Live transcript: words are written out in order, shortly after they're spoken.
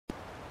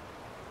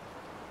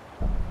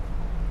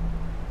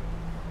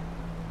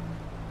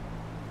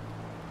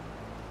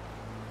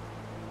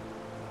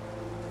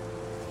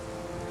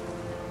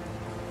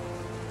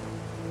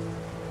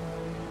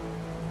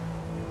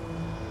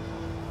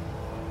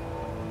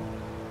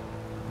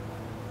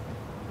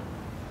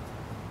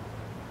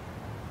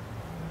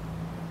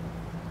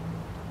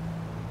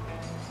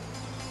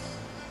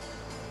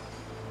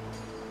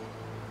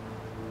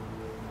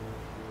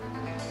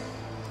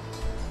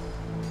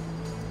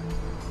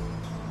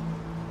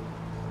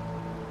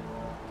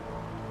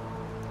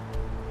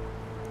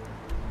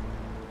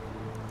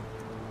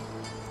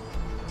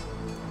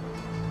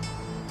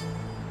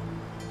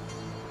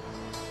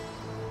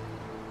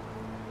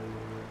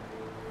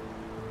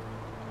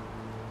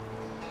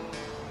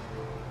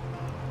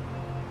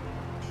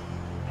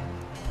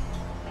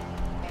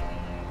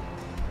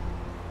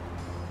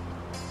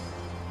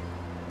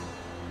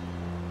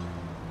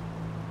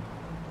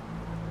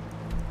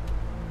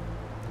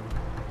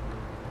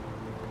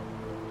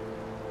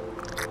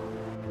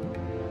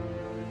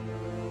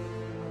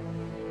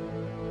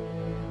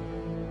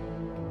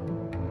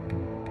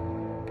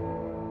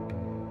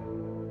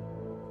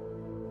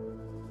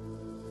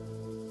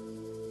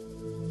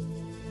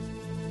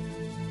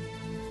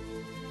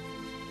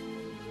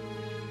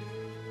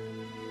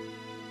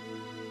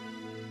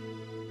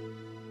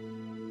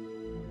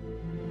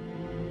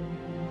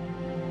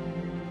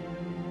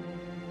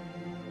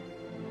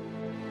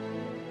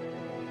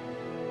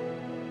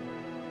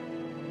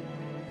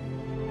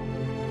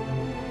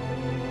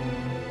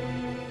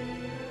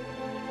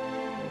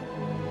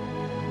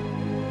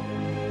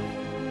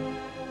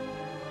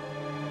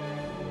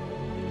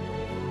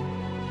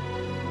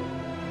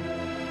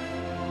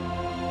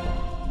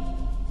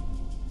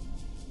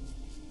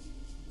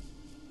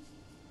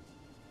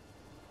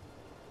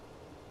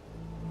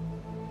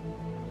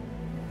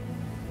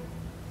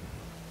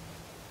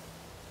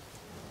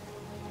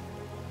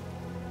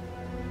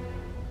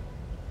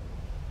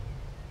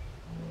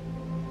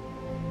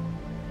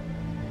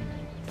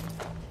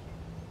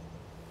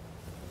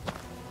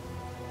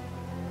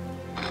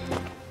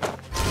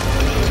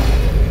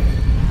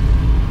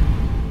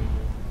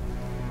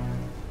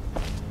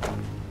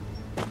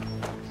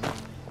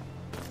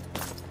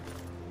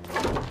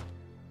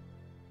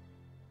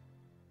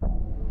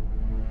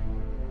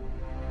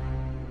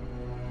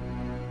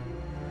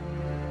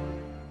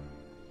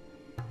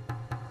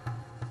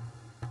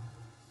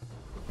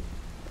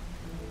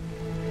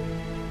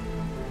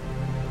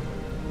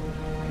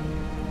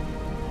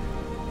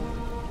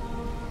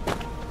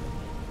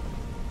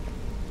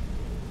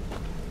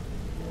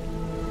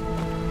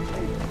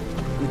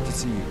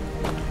see you.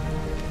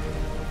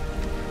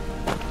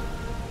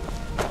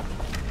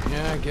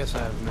 Yeah, I guess I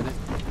have a minute.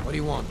 What do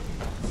you want?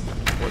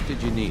 What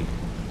did you need?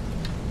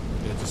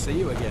 Good to see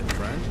you again,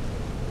 friend.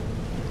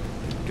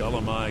 Did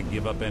Karliah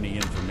give up any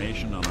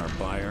information on our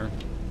buyer?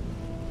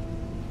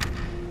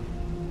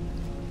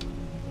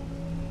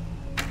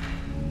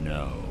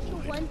 No. Kill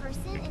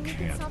 1% and you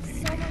can can't solve be.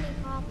 so many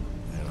problems.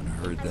 I haven't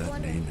heard I that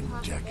wonder name if in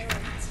Papa decades.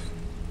 knows.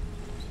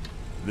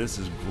 This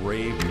is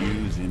grave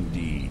news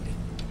indeed.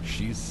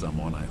 She's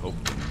someone I hope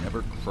to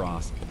never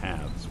cross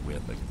paths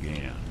with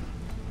again.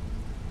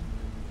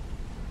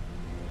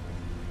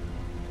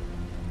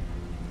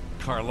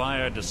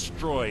 Karliah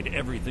destroyed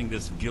everything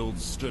this guild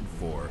stood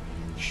for.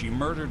 She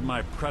murdered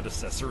my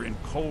predecessor in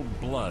cold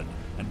blood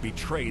and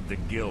betrayed the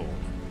guild.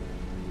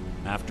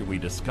 After we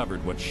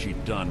discovered what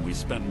she'd done, we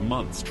spent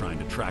months trying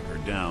to track her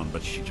down,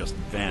 but she just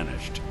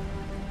vanished.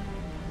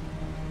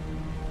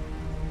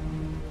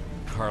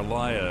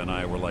 Karliah and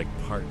I were like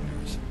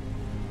partners.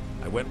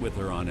 I went with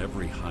her on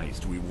every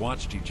heist. We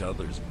watched each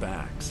other's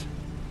backs.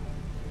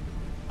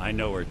 I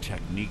know her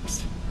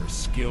techniques, her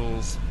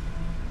skills.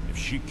 If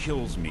she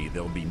kills me,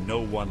 there'll be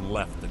no one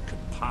left that could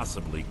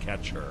possibly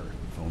catch her.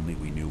 If only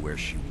we knew where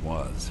she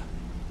was.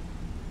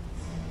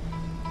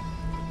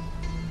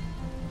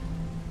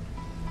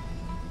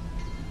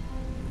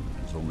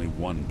 There's only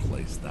one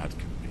place that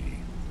could be.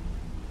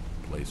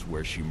 A place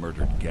where she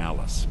murdered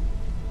Gallus.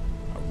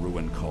 A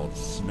ruin called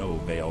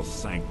Snowvale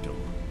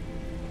Sanctum.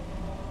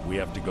 We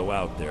have to go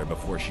out there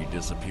before she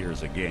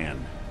disappears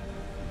again.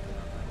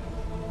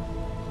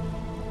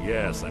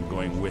 Yes, I'm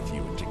going with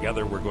you, and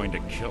together we're going to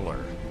kill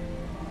her.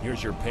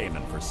 Here's your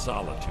payment for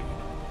solitude.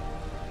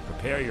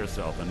 Prepare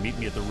yourself and meet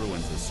me at the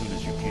ruins as soon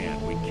as you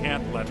can. We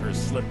can't let her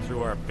slip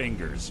through our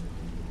fingers.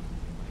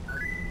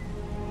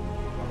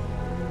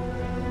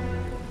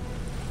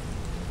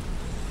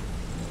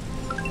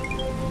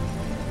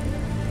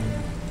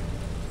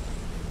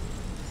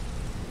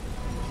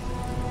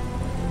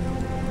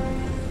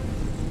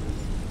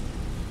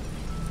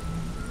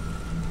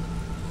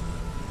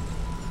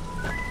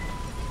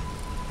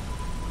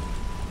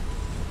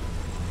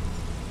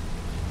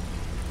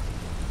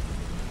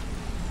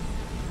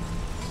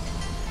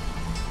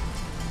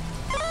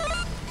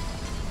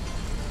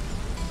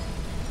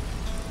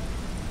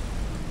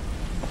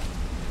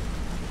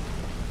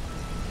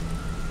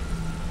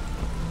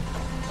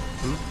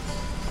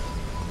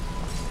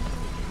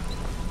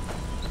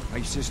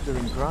 My sister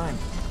in crime.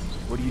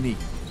 What do you need?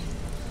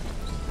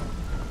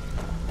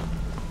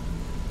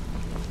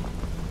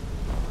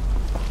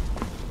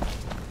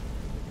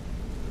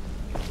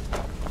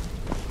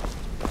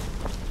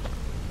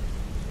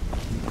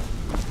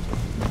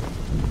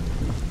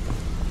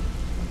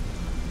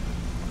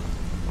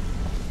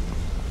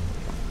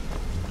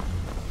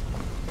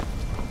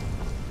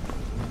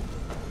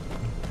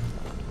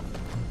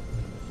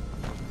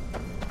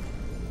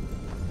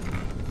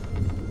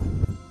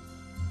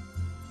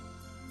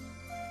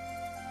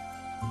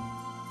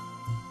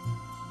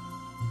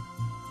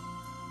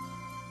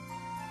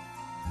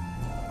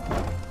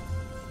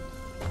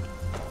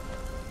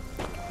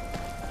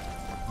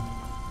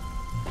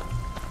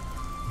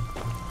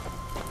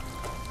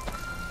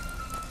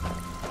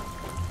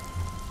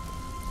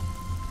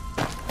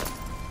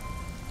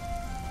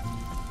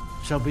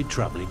 Shall be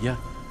troubling you?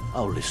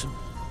 I'll listen.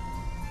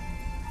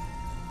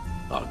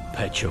 I can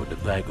pat you on the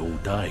back all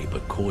day,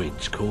 but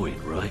coin's coin,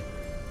 right?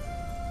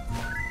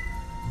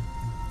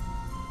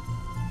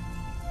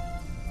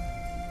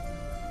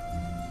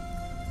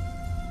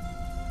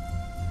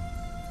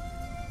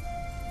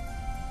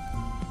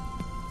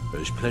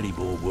 There's plenty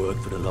more work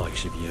for the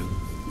likes of you.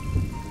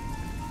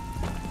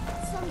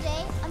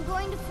 Someday, I'm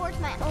going to forge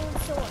my own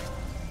sword.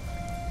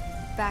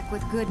 Back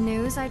with good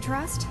news, I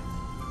trust?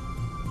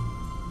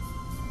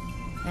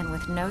 And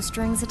with no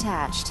strings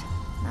attached.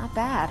 Not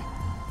bad.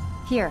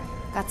 Here,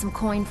 got some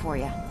coin for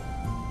you.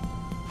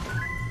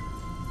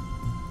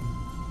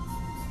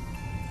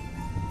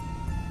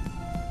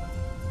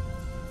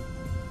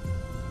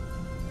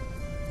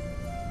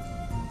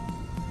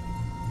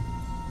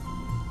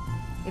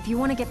 If you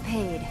want to get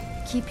paid,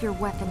 keep your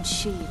weapon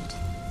sheathed.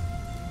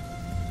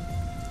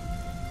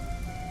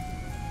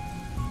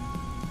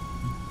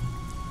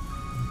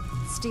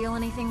 Steal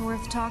anything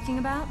worth talking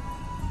about?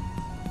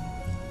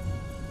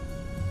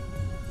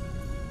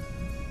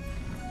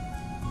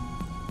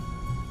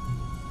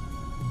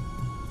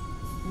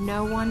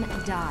 No one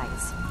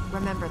dies.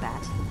 Remember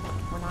that.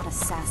 We're not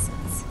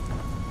assassins.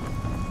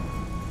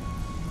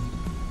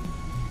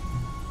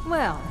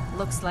 Well,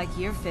 looks like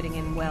you're fitting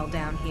in well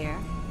down here.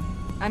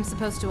 I'm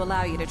supposed to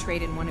allow you to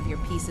trade in one of your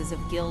pieces of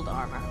guild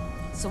armor.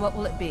 So what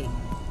will it be?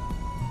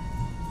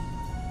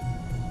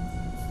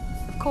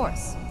 Of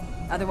course.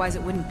 Otherwise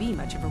it wouldn't be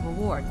much of a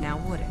reward, now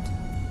would it?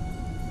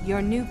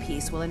 Your new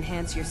piece will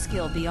enhance your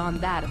skill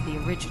beyond that of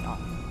the original.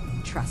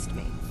 Trust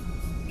me.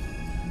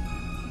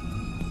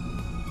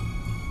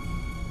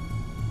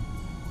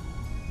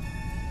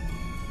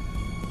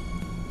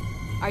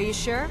 Are you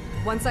sure?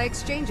 Once I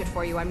exchange it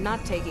for you, I'm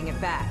not taking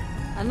it back.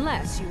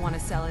 Unless you want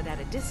to sell it at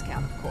a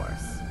discount, of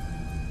course.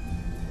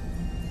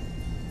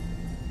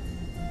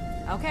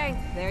 Okay,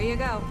 there you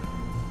go.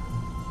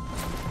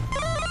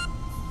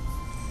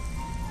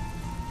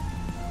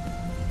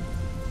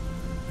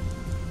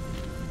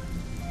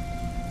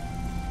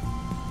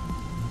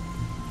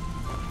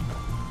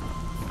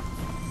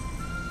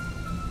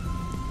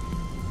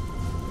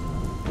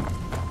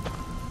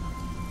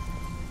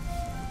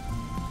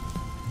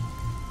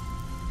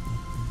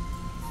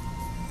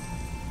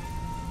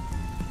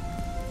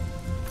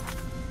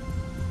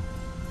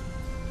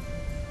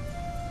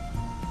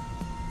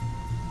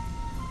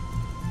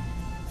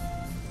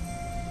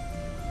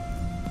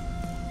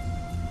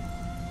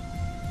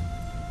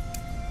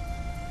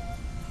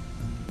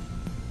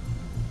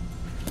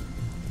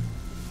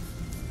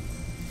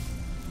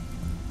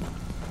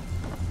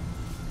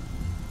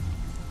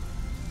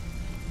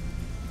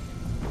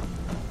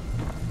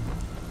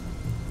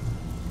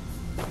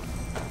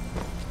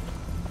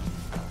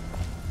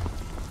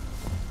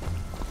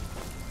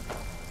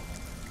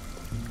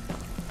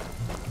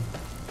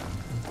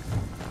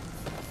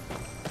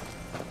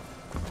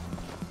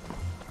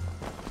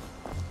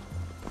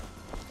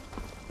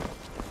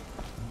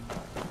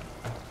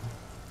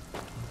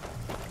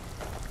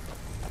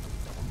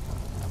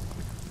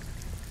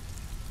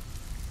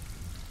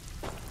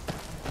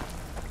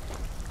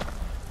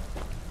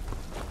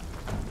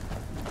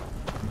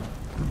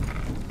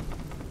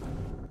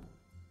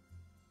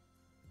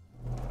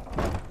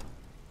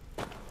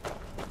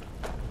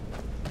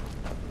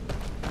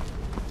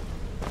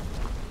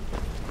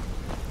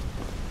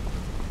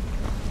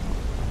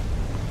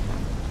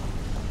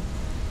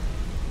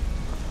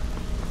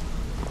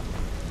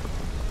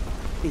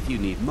 If you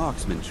need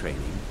marksman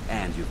training,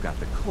 and you've got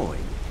the coin,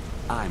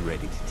 I'm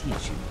ready to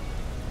teach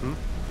you.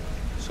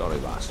 Sorry,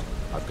 lass.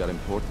 I've got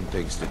important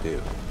things to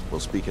do. We'll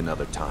speak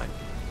another time.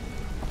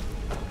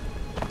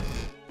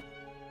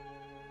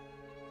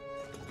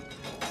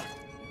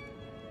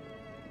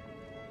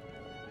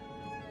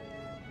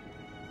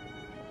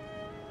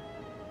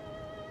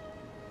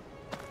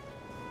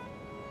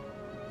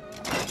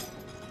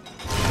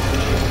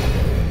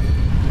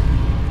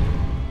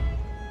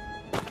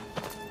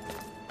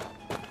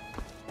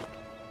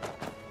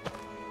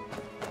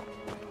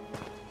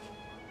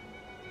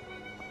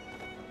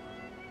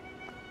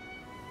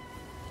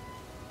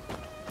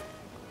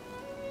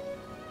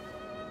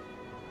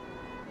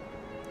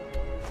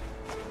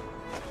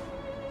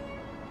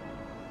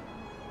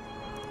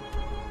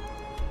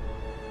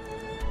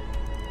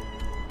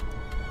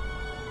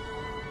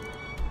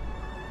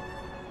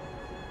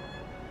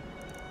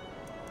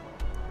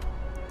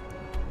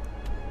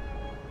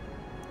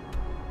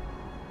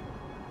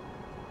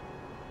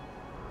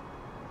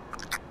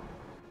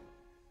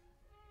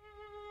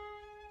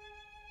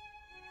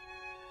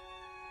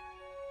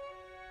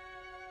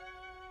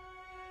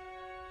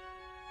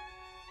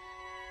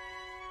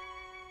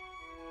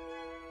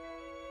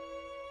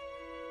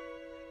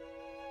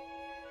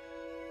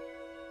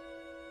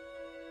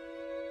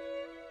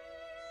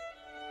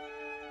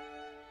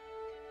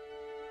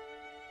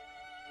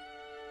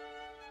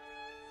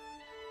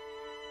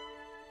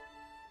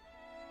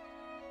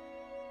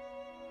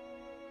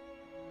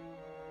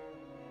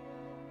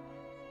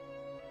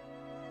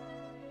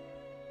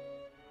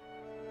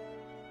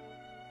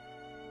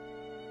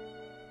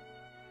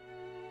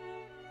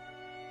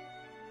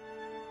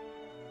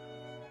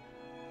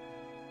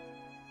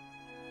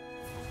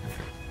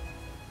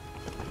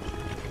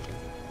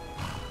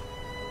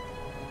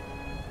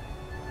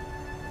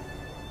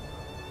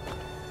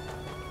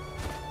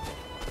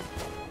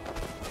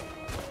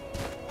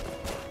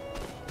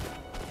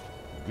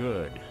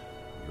 Good.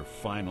 You're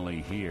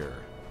finally here.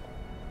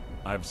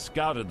 I've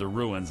scouted the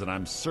ruins and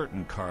I'm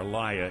certain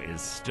Karliah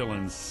is still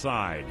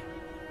inside.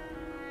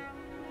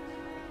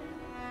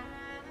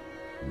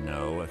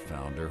 No, I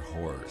found her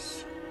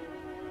horse.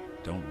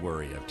 Don't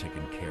worry, I've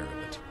taken care of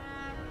it.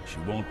 She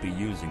won't be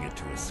using it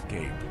to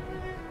escape.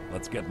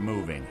 Let's get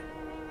moving.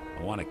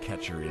 I want to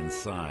catch her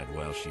inside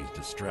while she's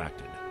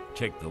distracted.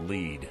 Take the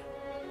lead.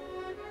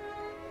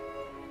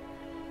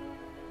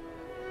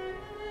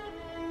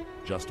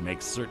 Just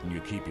make certain you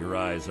keep your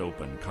eyes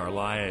open.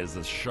 Karliah is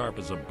as sharp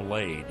as a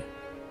blade.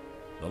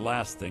 The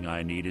last thing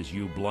I need is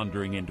you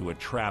blundering into a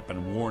trap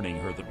and warning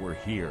her that we're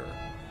here.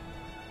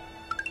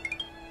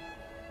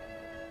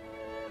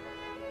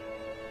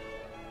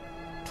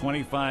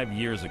 "25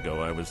 years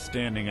ago, I was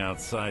standing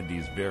outside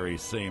these very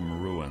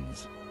same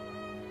ruins.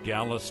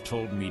 Gallus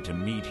told me to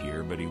meet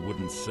here, but he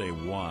wouldn't say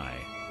why.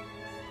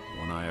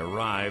 When I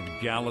arrived,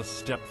 Gallus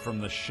stepped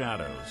from the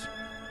shadows.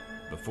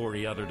 Before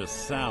he uttered a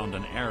sound,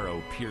 an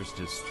arrow pierced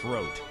his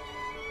throat.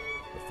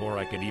 Before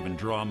I could even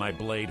draw my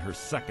blade, her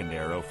second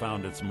arrow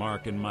found its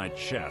mark in my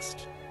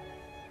chest.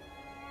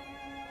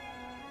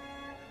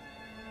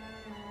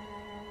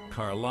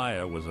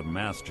 Karliah was a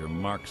master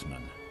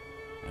marksman,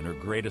 and her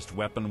greatest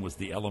weapon was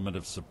the element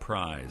of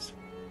surprise.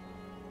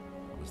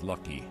 I was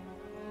lucky.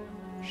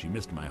 She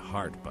missed my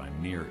heart by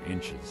mere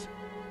inches.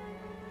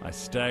 I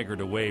staggered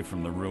away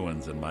from the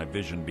ruins and my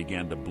vision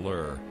began to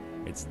blur.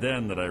 It's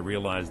then that I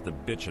realized the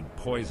bitch had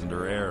poisoned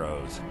her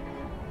arrows.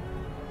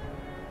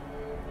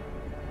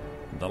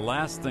 The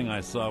last thing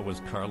I saw was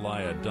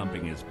Karliah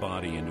dumping his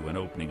body into an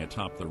opening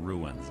atop the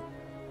ruins.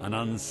 An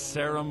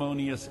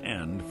unceremonious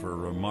end for a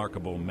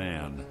remarkable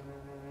man.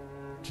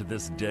 To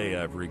this day,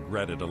 I've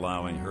regretted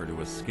allowing her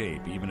to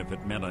escape, even if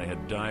it meant I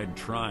had died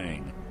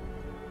trying.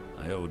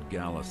 I owed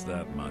Gallus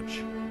that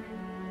much.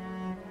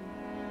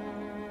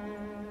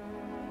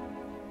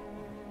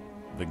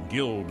 The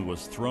guild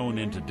was thrown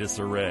into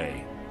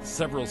disarray.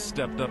 Several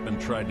stepped up and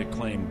tried to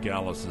claim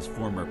Gallus's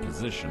former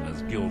position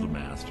as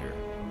guildmaster.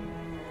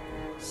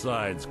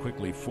 Sides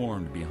quickly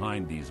formed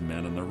behind these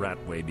men, and the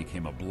Ratway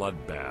became a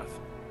bloodbath.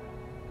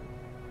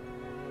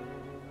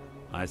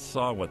 I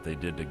saw what they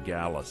did to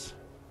Gallus.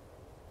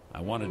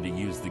 I wanted to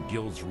use the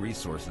guild's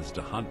resources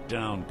to hunt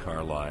down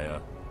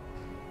Karliah.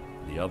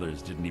 The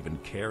others didn't even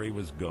care he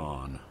was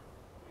gone.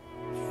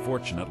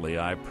 Fortunately,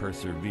 I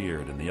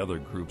persevered, and the other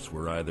groups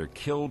were either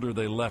killed or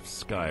they left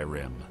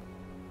Skyrim.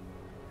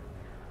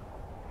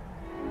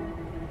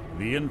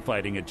 The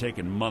infighting had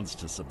taken months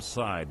to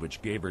subside,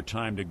 which gave her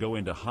time to go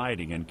into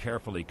hiding and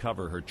carefully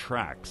cover her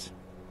tracks.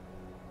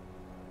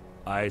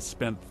 I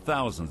spent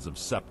thousands of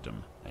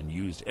septum and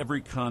used every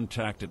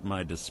contact at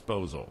my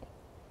disposal.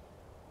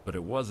 But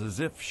it was as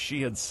if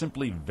she had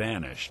simply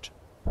vanished.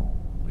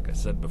 Like I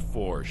said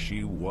before,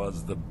 she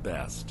was the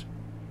best.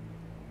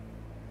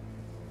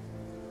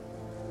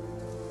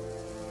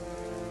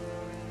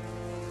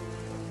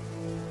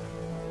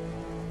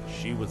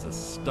 She was a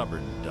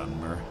stubborn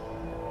Dunmer.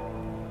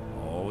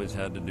 Always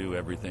had to do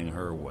everything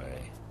her way.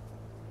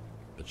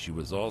 But she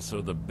was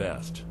also the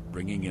best,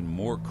 bringing in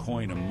more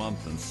coin a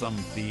month than some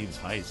thieves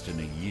heist in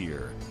a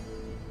year.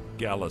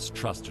 Gallus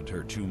trusted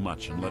her too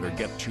much and let her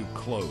get too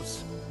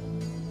close.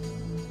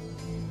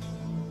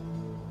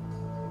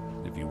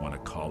 If you want to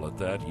call it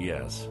that,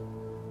 yes.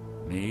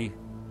 Me?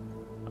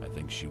 I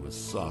think she was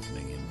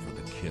softening him for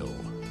the kill.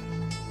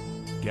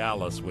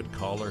 Gallus would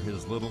call her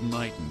his little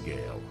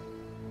nightingale.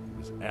 He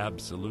was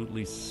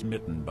absolutely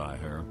smitten by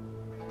her.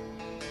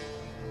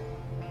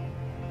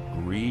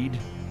 Greed?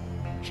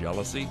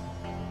 Jealousy?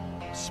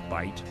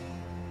 Spite?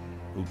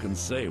 Who can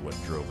say what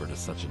drove her to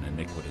such an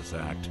iniquitous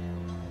act?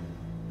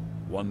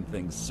 One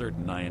thing's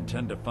certain, I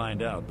intend to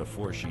find out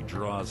before she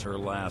draws her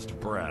last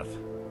breath.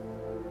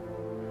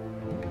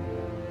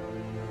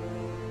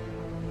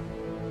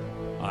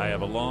 I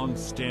have a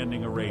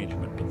long-standing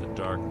arrangement with the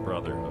Dark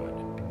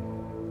Brotherhood.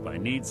 If I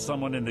need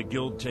someone in the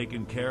guild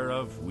taken care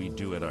of, we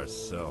do it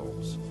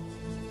ourselves.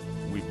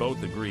 We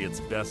both agree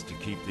it's best to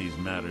keep these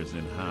matters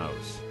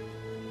in-house.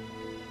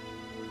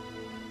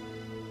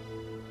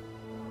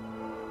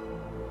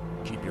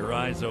 Keep your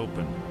eyes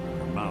open,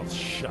 your mouth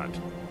shut.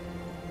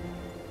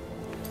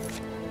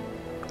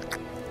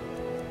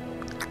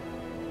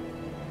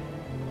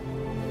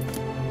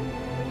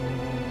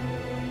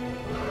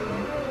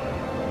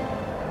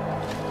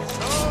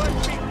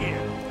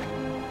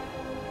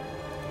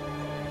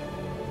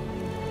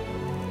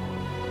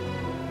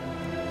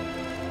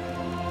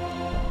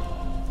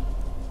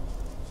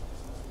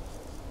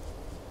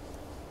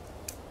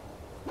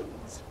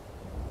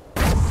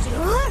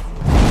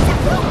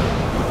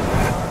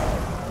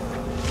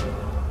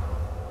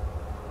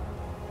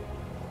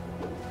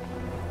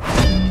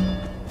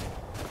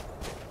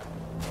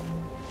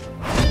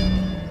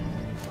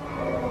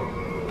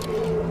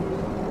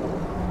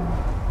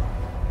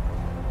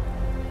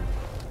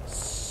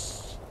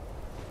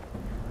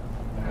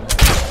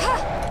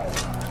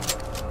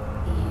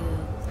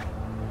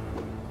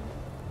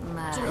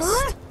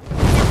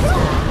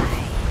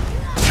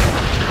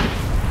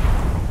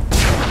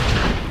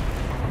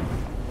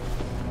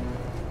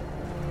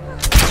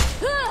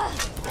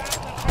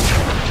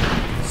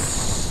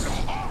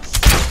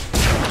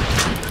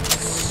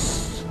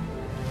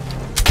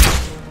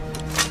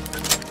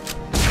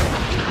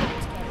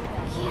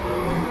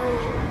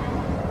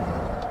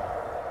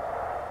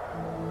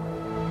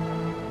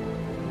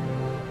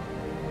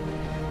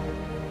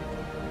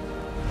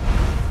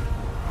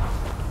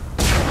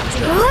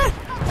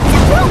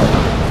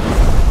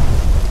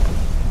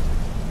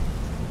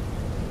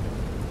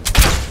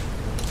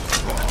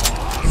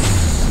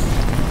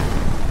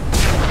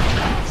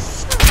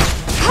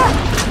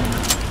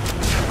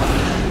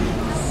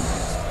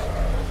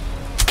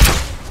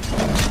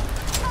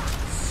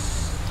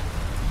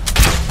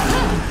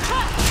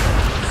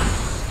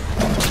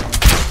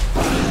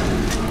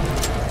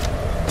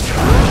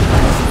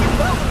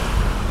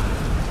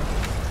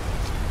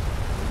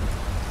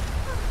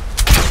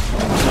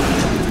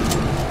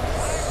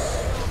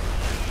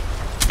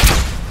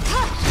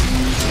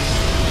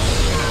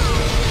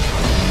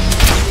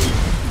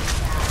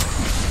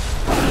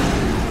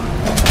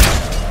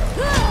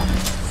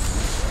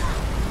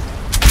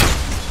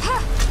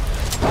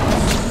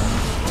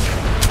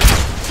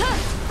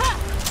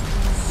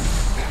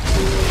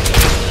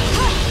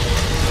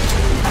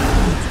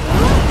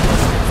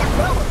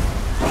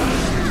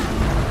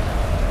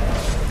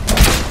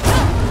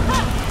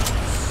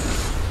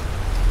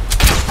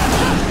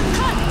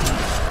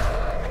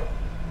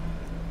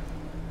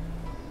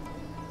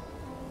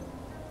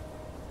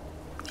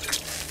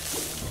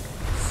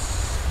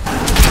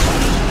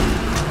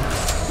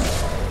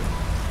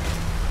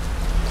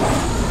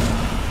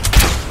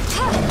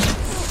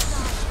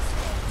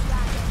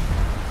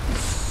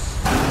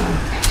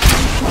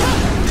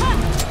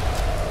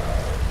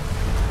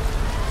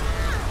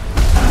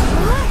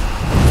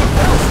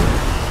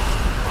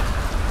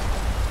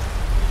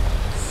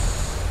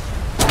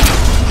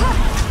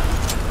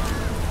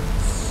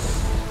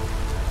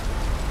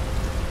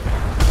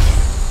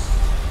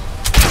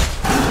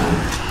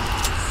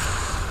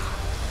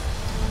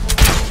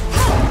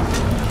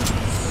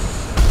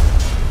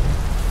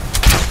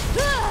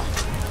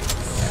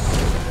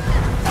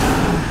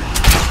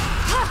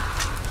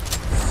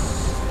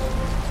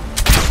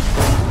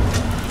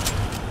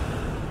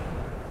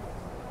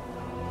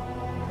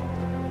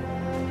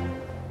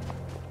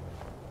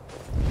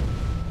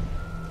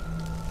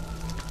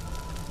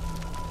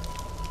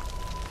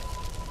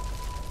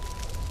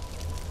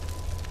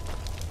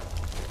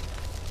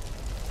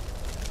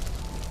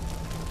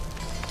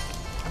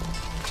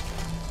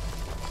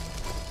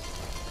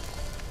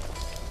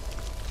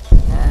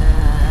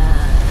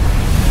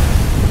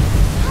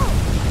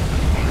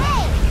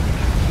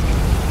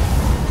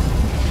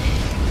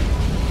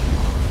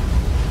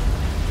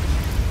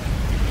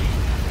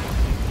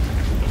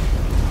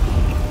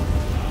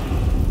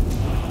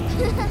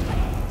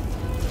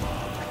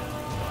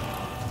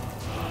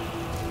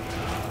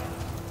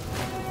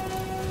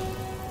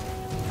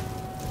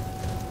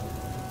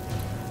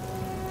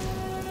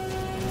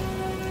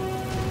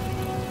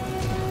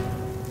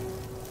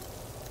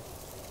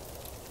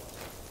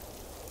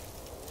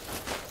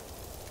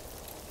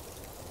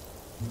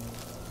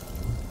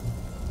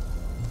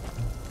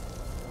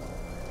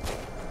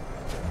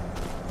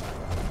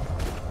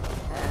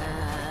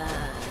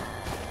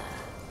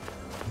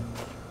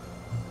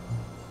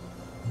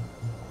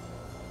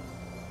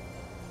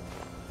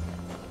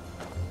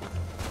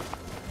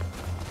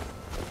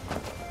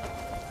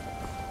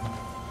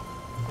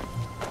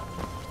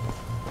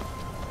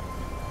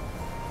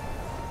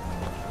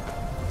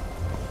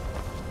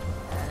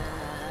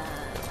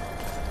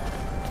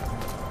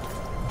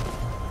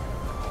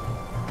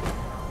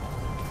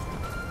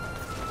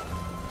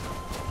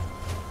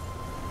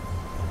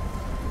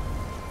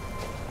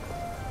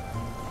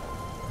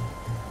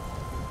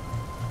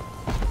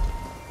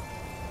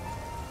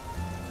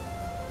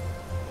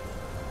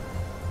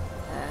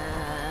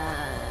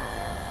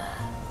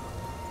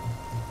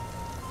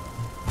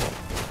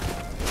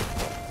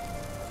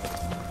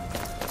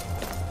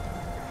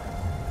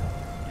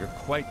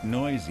 quite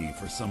noisy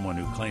for someone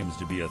who claims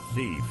to be a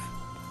thief.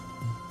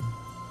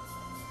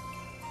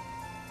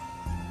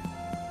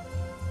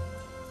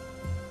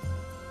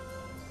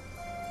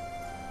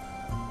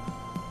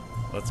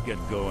 Let's get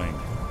going.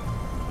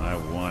 I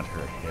want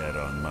her head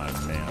on my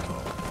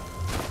mantle.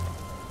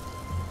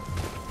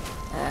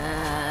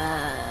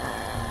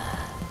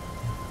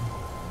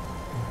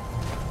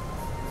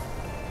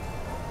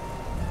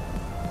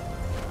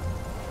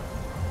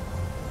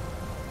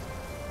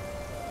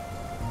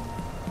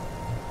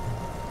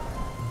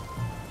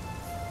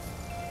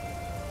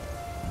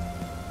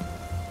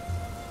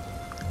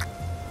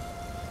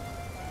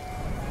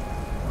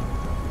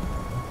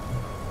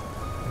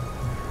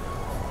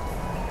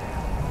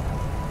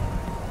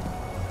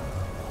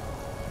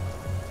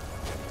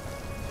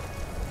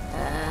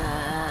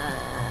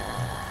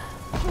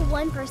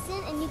 One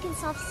person and you can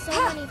solve so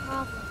many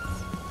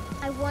problems.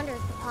 I wonder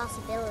at the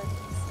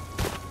possibilities.